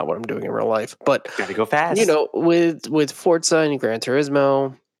out. That's not what I'm doing in real life. But Gotta go fast. with Forza and Gran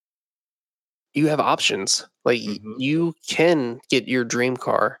Turismo, you have options. Like Mhm. you can get your dream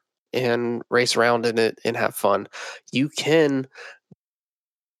car and race around in it and have fun. You can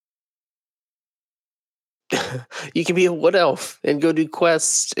you can be a wood elf and go do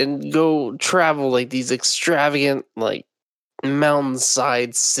quests and go travel like these extravagant like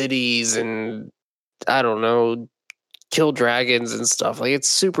mountainside cities and I don't know, kill dragons and stuff. Like it's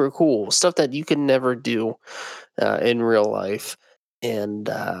super cool stuff that you can never do in real life. And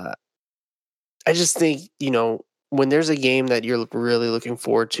I just think, when there's a game that you're really looking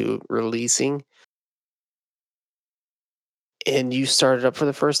forward to releasing and you start it up for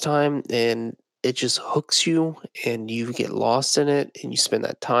the first time and it just hooks you and you get lost in it and you spend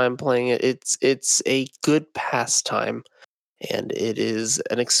that time playing it, it's a good pastime and it is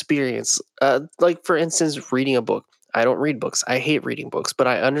an experience. Like for instance, reading a book. I don't read books. I hate reading books, but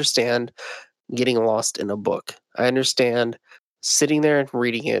I understand getting lost in a book. I understand sitting there and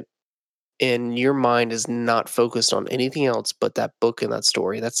reading it and your mind is not focused on anything else but that book and that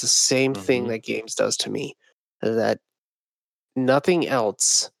story. That's the same thing Mhm. that games does to me. That nothing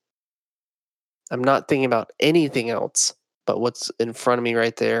else. I'm not thinking about anything else but what's in front of me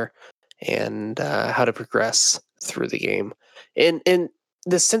right there, and how to progress through the game. And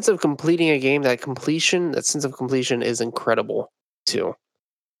the sense of completing a game, that sense of completion is incredible too.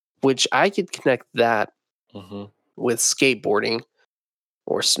 Which I could connect that Mhm. with skateboarding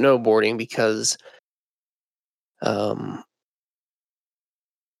or snowboarding because um,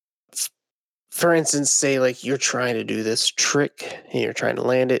 for instance, say like you're trying to do this trick and you're trying to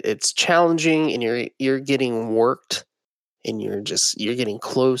land it. It's challenging and you're getting worked and you're getting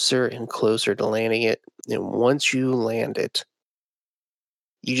closer and closer to landing it. And once you land it,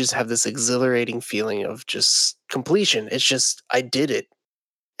 you just have this exhilarating feeling of just completion. It's just I did it.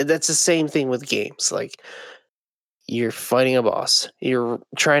 And that's the same thing with games. Like you're fighting a boss. You're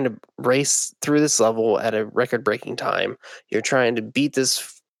trying to race through this level at a record-breaking time. You're trying to beat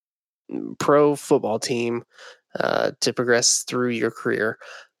this pro football team to progress through your career.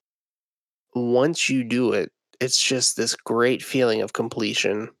 Once you do it, it's just this great feeling of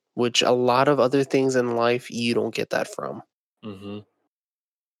completion, which a lot of other things in life you don't get that from. Mhm.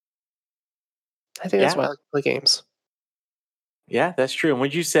 I think that's Yeah. why I like to play games. Yeah, that's true. And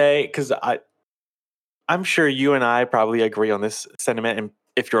would you say, because I'm sure you and I probably agree on this sentiment, and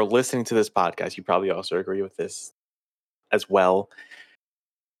if you're listening to this podcast, you probably also agree with this as well.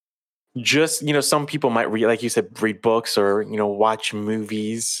 Just, some people might read, like you said, read books or, watch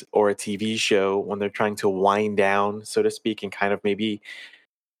movies or a TV show when they're trying to wind down, so to speak, and kind of maybe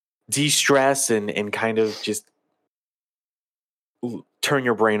de-stress and kind of just turn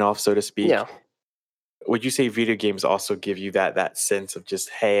your brain off, so to speak. Yeah. Would you say video games also give you that sense of just,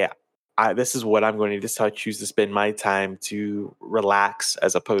 hey, this is what I'm going to do. This is how I choose to spend my time to relax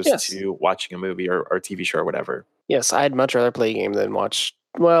as opposed Yes. to watching a movie or TV show or whatever. Yes, I'd much rather play a game than watch.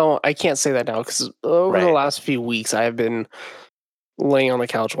 Well, I can't say that now because over the Right. last few weeks, I have been laying on the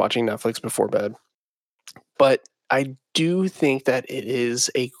couch watching Netflix before bed. But I do think that it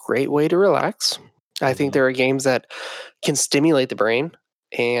is a great way to relax. I think Mhm. there are games that can stimulate the brain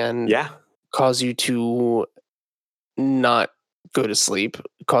and Yeah. cause you to not go to sleep,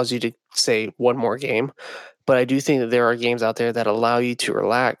 cause you to say one more game. But I do think that there are games out there that allow you to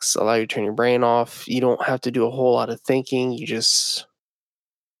relax, allow you to turn your brain off. You don't have to do a whole lot of thinking. You just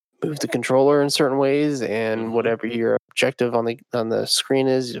move the controller in certain ways, and Mhm. whatever your objective on the screen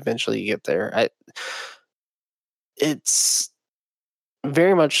is, eventually you get there. It's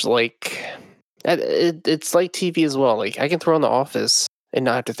very much like it's like TV as well. Like I can throw on The Office and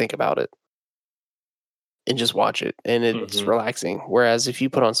not have to think about it and just watch it, and it's Mhm. relaxing. Whereas if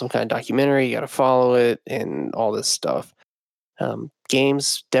you put on some kind of documentary, you got to follow it and all this stuff.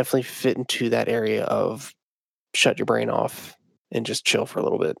 Games definitely fit into that area of shut your brain off and just chill for a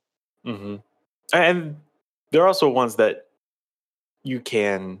little bit. Mhm. And there are also ones that you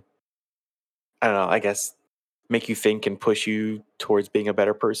can, I don't know, I guess, make you think and push you towards being a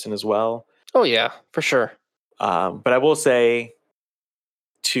better person as well. Oh yeah, for sure. But I will say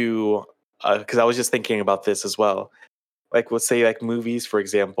to, because I was just thinking about this as well. Like, let's say, like movies, for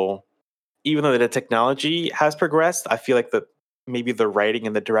example, even though the technology has progressed, I feel like maybe the writing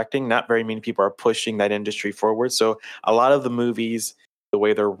and the directing, not very many people are pushing that industry forward. So a lot of the movies, the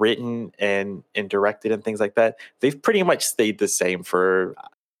way they're written and directed and things like that, they've pretty much stayed the same for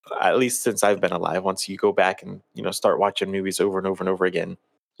at least since I've been alive. Once you go back and start watching movies over and over and over again.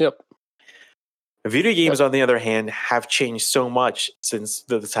 Yep. Video games, on the other hand, have changed so much since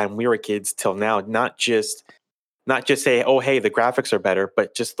the time we were kids till now. Not just say, oh, hey, the graphics are better,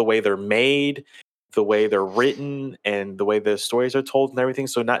 but just the way they're made, the way they're written, and the way the stories are told and everything.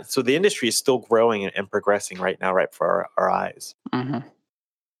 So the industry is still growing and progressing right now, right for our eyes. Mm-hmm.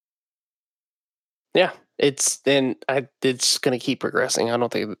 Yeah, it's going to keep progressing. I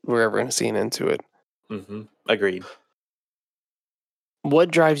don't think we're ever going to see an end to it. Mm-hmm. Agreed.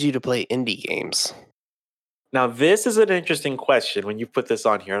 What drives you to play indie games? Now, this is an interesting question when you put this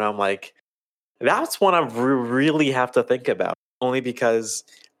on here, and I'm like, that's one I really have to think about. Only because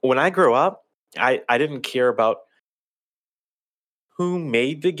when I grew up, I didn't care about who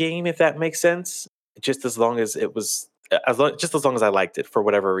made the game, if that makes sense. Just as long as it was, just as long as I liked it for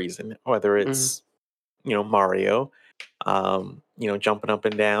whatever reason, whether it's Mario, jumping up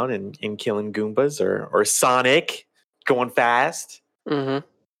and down and killing Goombas, or Sonic going fast.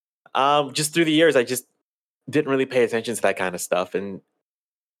 Mm-hmm. Just through the years, I just didn't really pay attention to that kind of stuff and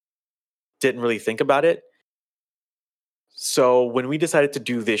didn't really think about it. So when we decided to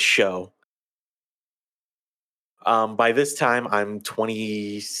do this show, by this time I'm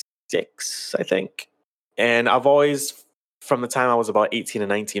 26, 6, I think. And I've always, from the time I was about 18 and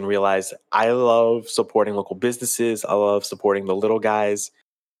 19, realized I love supporting local businesses. I love supporting the little guys.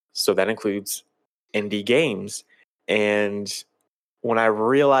 So that includes indie games. And when I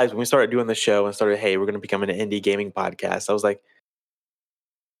realized, when we started doing the show and started, hey, we're going to become an indie gaming podcast, I was like,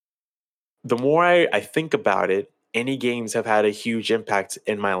 the more I think about it, indie games have had a huge impact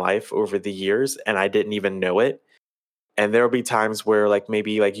in my life over the years, and I didn't even know it. And there'll be times where like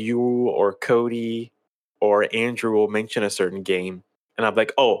maybe like you or Cody or Andrew will mention a certain game, and I'm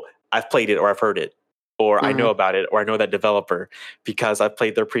like, oh, I've played it or I've heard it, or I know about it, or I know that developer because I've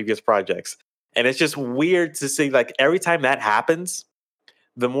played their previous projects. And it's just weird to see, like, every time that happens,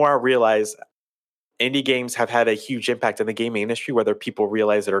 the more I realize indie games have had a huge impact in the gaming industry, whether people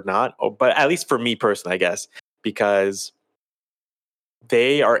realize it or not. But at least for me personally, I guess, because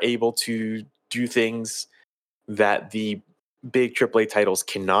they are able to do things that the big AAA titles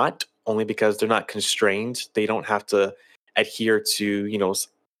cannot, only because they're not constrained. They don't have to adhere to,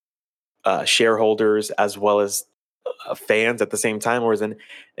 shareholders as well as fans at the same time. Whereas an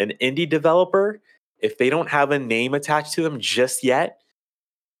indie developer, if they don't have a name attached to them just yet,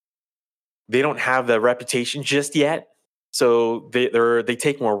 they don't have the reputation just yet. So they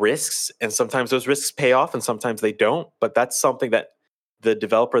take more risks, and sometimes those risks pay off and sometimes they don't. But that's something that the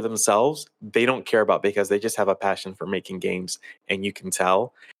developer themselves, they don't care about, because they just have a passion for making games, and you can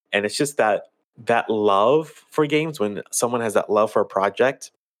tell. And it's just that love for games, when someone has that love for a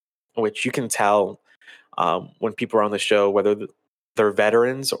project, which you can tell when people are on the show, whether they're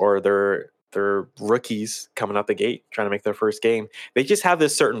veterans or they're rookies coming out the gate trying to make their first game. They just have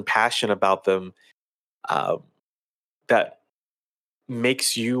this certain passion about them that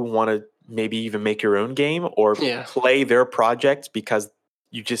makes you want to maybe even make your own game or play their project, because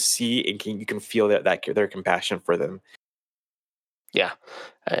you just see and you can feel that their compassion for them. Yeah,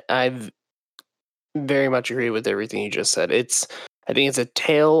 I very much agree with everything you just said. I think it's a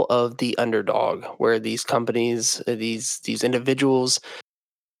tale of the underdog, where these companies, these individuals,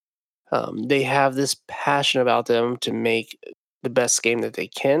 they have this passion about them to make the best game that they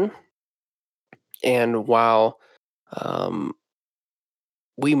can. And while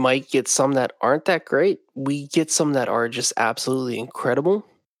we might get some that aren't that great, we get some that are just absolutely incredible,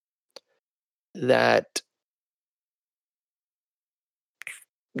 that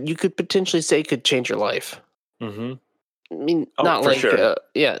you could potentially say could change your life. Mm-hmm. I mean, not like, sure.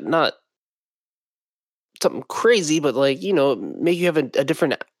 Not something crazy, but like, make you have a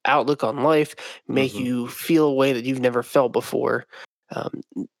different outlook on life, make you feel a way that you've never felt before.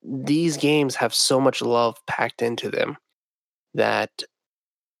 These games have so much love packed into them that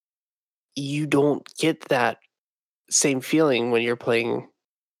you don't get that same feeling when you're playing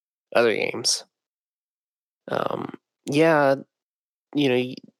other games. Yeah,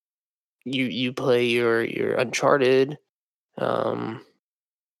 you play your Uncharted,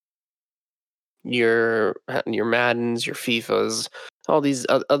 your Maddens, your FIFAs, all these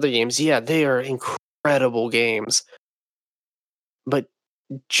other games. Yeah, they are incredible games. But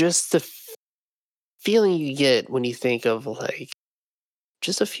just the feeling you get when you think of, like,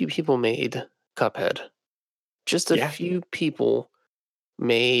 just a few people made Cuphead. Just a few people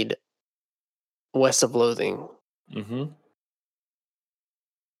made West of Loathing. Mm-hmm.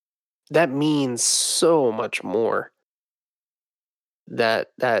 That means so much more.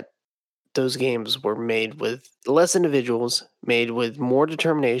 That those games were made with less individuals, made with more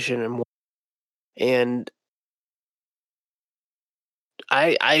determination and more. And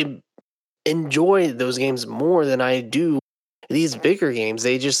I enjoy those games more than I do these bigger games.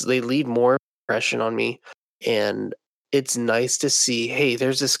 They leave more impression on me, and it's nice to see, hey,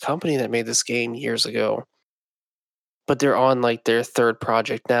 there's this company that made this game years ago, but they're on like their third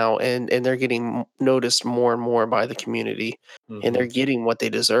project now, and they're getting noticed more and more by the community, and they're getting what they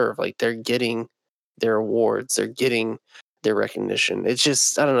deserve. Like, they're getting their awards, they're getting their recognition. It's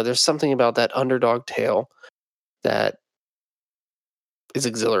just, I don't know, there's something about that underdog tale that is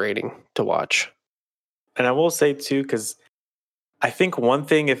exhilarating to watch. And I will say too, because I think one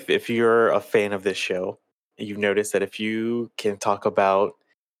thing, if you're a fan of this show, you've noticed that if you can talk about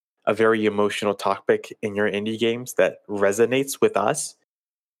a very emotional topic in your indie games that resonates with us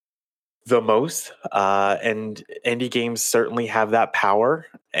the most, and indie games certainly have that power,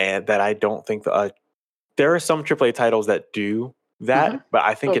 and that I don't think there are some AAA titles that do that, but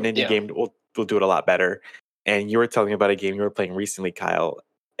I think an indie game will do it a lot better. And you were telling me about a game you were playing recently, Kyle,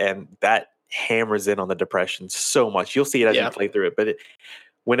 and that hammers in on the depression so much. You'll see it as you play through it, but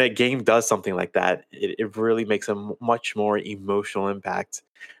when a game does something like that, it really makes a much more emotional impact.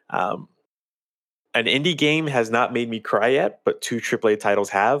 an indie game has not made me cry yet, but 2 AAA titles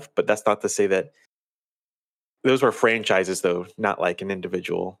have. But that's not to say that those were franchises, though, not like an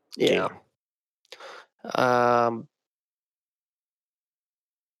individual Yeah. game.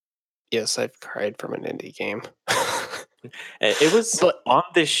 Yes, I've cried from an indie game. It was But- on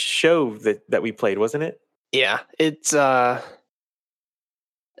this show that we played, wasn't it? Yeah, it's Oh,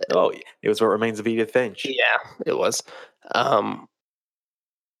 it was What Remains of Edith Finch. yeah, it was.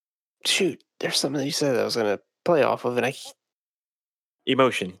 Shoot, there's something that you said that I was gonna play off of, and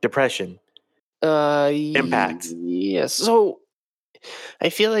Emotion, depression. Impact. Yes. So I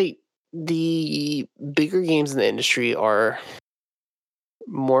feel like the bigger games in the industry are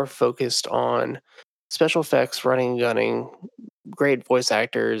more focused on special effects, running and gunning, great voice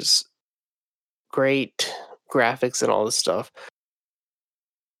actors, great graphics, and all this stuff.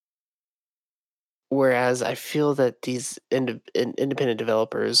 Whereas I feel that these independent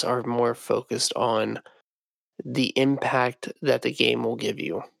developers are more focused on the impact that the game will give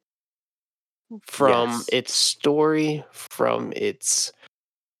you from Yes. its story, from its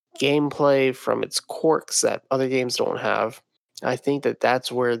gameplay, from its quirks that other games don't have. I think that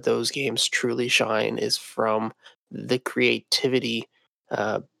that's where those games truly shine, is from the creativity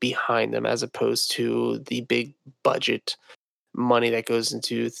behind them, as opposed to the big budget money that goes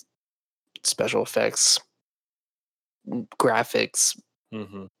into special effects, graphics,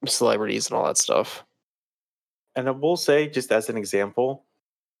 Mm-hmm. celebrities, and all that stuff. And I will say, just as an example,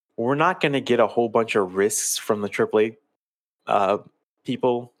 we're not going to get a whole bunch of risks from the AAA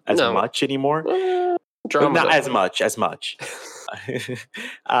people as No. much anymore. Drama Not as much.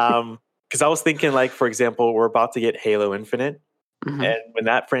 Because I was thinking, like, for example, we're about to get Halo Infinite. Mhm. And when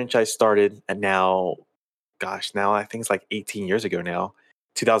that franchise started, and now I think it's like 18 years ago now.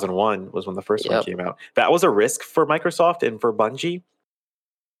 2001 was when the first one Yep. came out. That was a risk for Microsoft and for Bungie.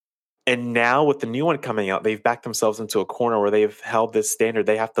 And now with the new one coming out, they've backed themselves into a corner where they've held this standard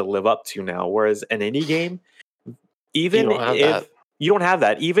they have to live up to now. Whereas an indie game, even don't have if that. you don't have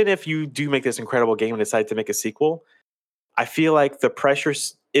that, even if you do make this incredible game and decide to make a sequel, I feel like the pressure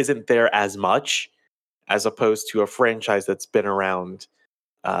isn't there as much as opposed to a franchise that's been around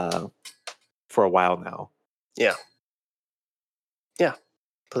for a while now.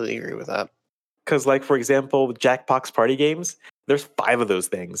 Completely agree with that. Because, like, for example, Jackbox party games, there's 5 of those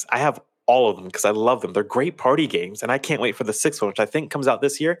things. I have all of them because I love them. They're great party games, and I can't wait for the 6th one, which I think comes out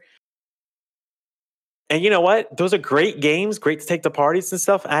this year. And you know what? Those are great games, great to take to parties and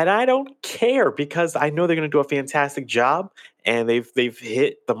stuff. And I don't care because I know they're going to do a fantastic job, and they've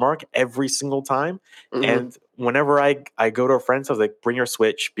hit the mark every single time. Mhm. And whenever I go to a friend's house, like, bring your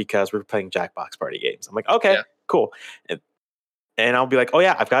Switch because we're playing Jackbox party games. I'm like, okay, Yeah. cool. And I'll be like, oh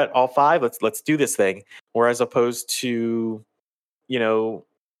yeah, I've got all 5. Let's do this thing. Whereas opposed to, you know,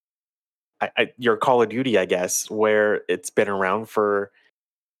 your Call of Duty, I guess, where it's been around for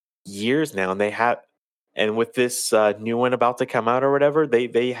years now, and with this new one about to come out or whatever,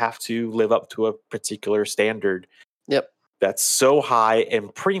 they have to live up to a particular standard. Yep. That's so high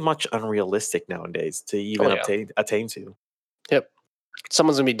and pretty much unrealistic nowadays to even Oh, yeah. attain to.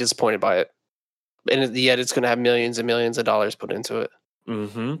 Someone's gonna be disappointed by it, and yet it's gonna have millions and millions of dollars put into it.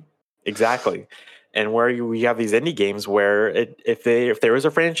 Mm-hmm. Exactly. And where we have these indie games where if there is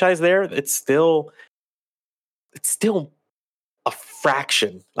a franchise there, it's still a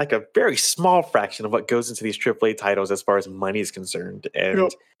fraction, like a very small fraction of what goes into these AAA titles as far as money is concerned. And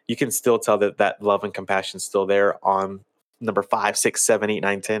Yep. you can still tell that love and compassion is still there on number 5, 6, 7, 8,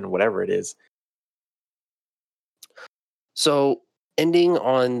 9, 10, whatever it is. So, ending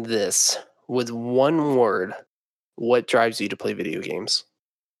on this with one word, what drives you to play video games?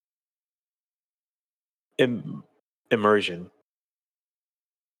 Immersion.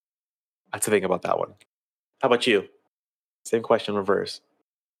 I have to think about that one. How about you? Same question, reverse.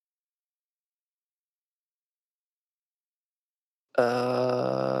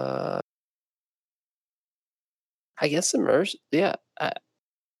 I guess immersion. Yeah,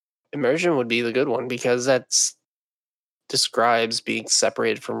 immersion would be the good one because that's describes being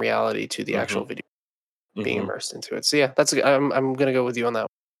separated from reality to the actual video, being Mhm. immersed into it. So yeah, I'm gonna go with you on that.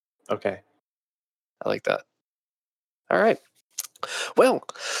 Okay. I like that. All right. Well,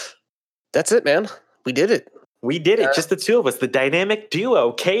 that's it, man. We did it. We did it, just the two of us. The dynamic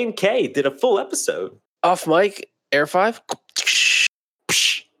duo, K and K, did a full episode. Off mic, Air 5.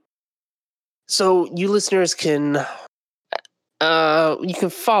 So you listeners can you can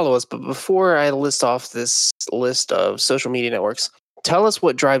follow us, but before I list off this list of social media networks, tell us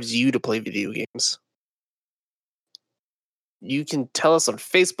what drives you to play video games. You can tell us on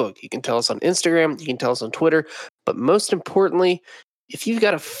Facebook, you can tell us on Instagram, you can tell us on Twitter, but most importantly, if you've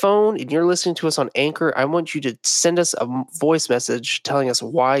got a phone and you're listening to us on Anchor, I want you to send us a voice message telling us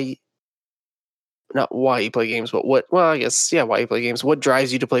why, not why you play games, but what, well, I guess, yeah, why you play games, what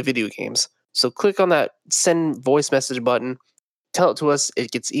drives you to play video games. So click on that send voice message button, tell it to us,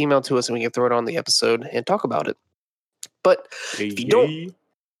 it gets emailed to us, and we can throw it on the episode and talk about it. But if you don't,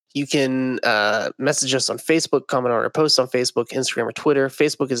 you can message us on Facebook, comment on our posts on Facebook, Instagram, or Twitter.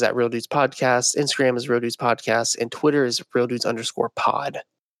 Facebook is at Real Dudes Podcast. Instagram is Real Dudes Podcast. And Twitter is Real Dudes _pod.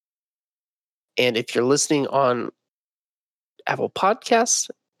 And if you're listening on Apple Podcasts,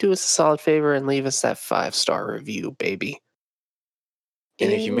 do us a solid favor and leave us that 5-star review, baby.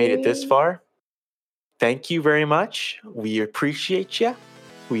 And if you made it this far, thank you very much. We appreciate you.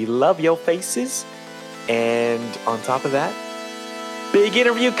 We love your faces. And on top of that, big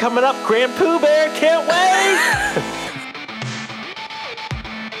interview coming up. Grand Pooh Bear, can't wait!